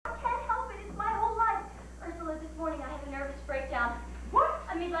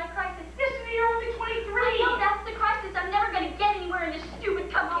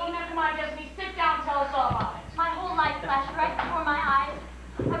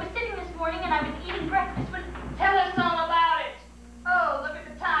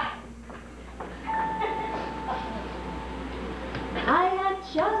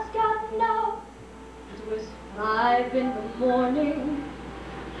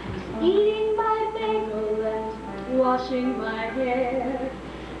eating my bagel and washing my hair.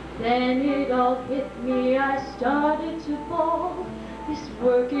 Then it all hit me, I started to fall. This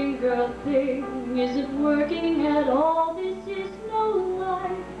working girl thing isn't working at all. This is no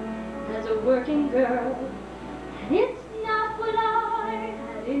life as a working girl, and it's not what I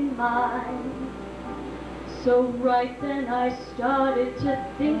had in mind. So right then I started to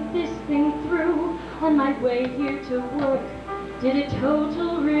think this thing through. On my way here to work, did a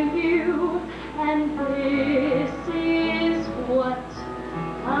total review, and this is what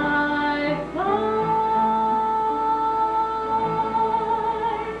I find.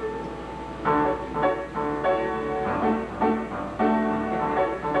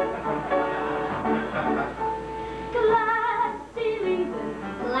 Glass ceilings and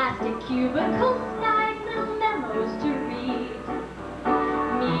plastic cubicles, nice little memos to read.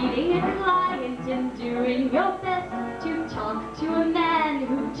 Meeting a client and doing your best to talk to a man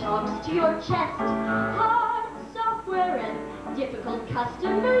who talks to your chest. Hard software and difficult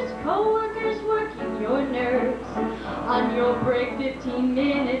customers, co-workers working your nerves. On your break 15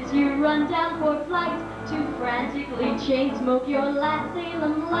 minutes you run down for flight to frantically chain smoke your last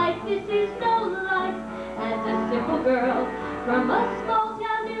Salem light. This is no life as a simple girl from a small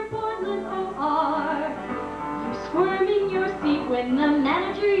town near Portland, OR. You squirm in your seat when the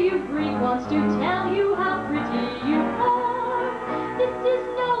manager you greet wants to tell you how pretty you are. This is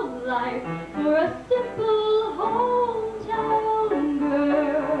no life for a simple hometown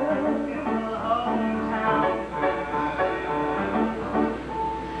girl.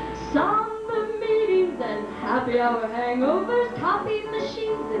 Somber meetings and happy hour hangovers, copy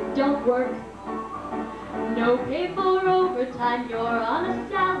machines that don't work. No pay for overtime, you're on a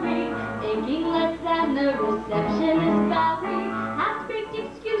salary, making less than the receptionist Valerie. Half-baked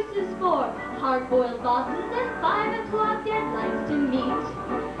excuses for hard-boiled bosses and 5 o'clock deadlines to meet.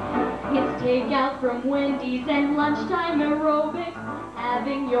 It's takeout from Wendy's and lunchtime aerobics,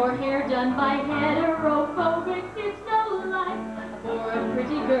 having your hair done by heterophobics. It's no life for a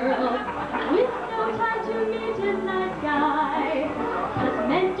pretty girl with no time to meet a nice guy. 'Cause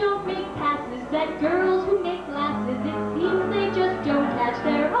men don't make passes at girls who make glasses. It seems they just don't catch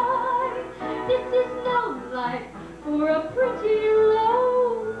their eye. This is no life for a pretty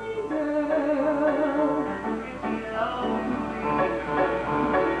lonely girl.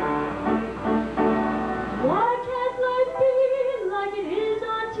 Why can't life be like it is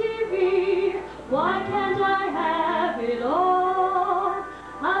on TV? Why can't I have it all?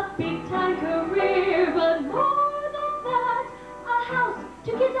 A big-time career, but more than that, a house,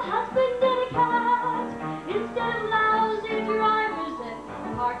 2 kids, a husband, and a cat. Instead of lousy drivers and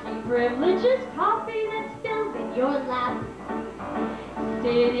parking privileges, coffee that spills in your lap.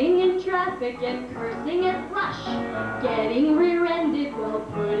 Sitting in traffic and cursing at rush, getting rear-ended while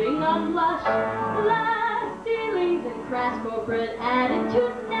putting on blush. Glass ceilings and crass corporate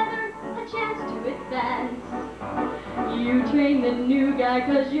attitudes, never a chance to advance. You train the new guy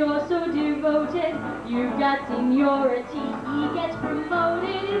 'cause you're so devoted. You've got seniority, he gets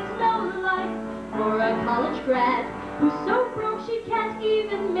promoted. It's no life for a college grad who's so broke she can't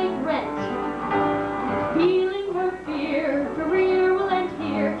even make rent. Feeling her fear, career will end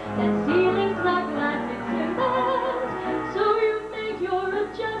here. That ceiling's not glass, it's cement. So you make your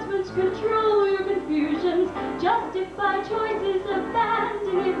adjustments, control your confusions, justify choices,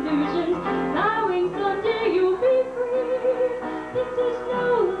 abandon illusions.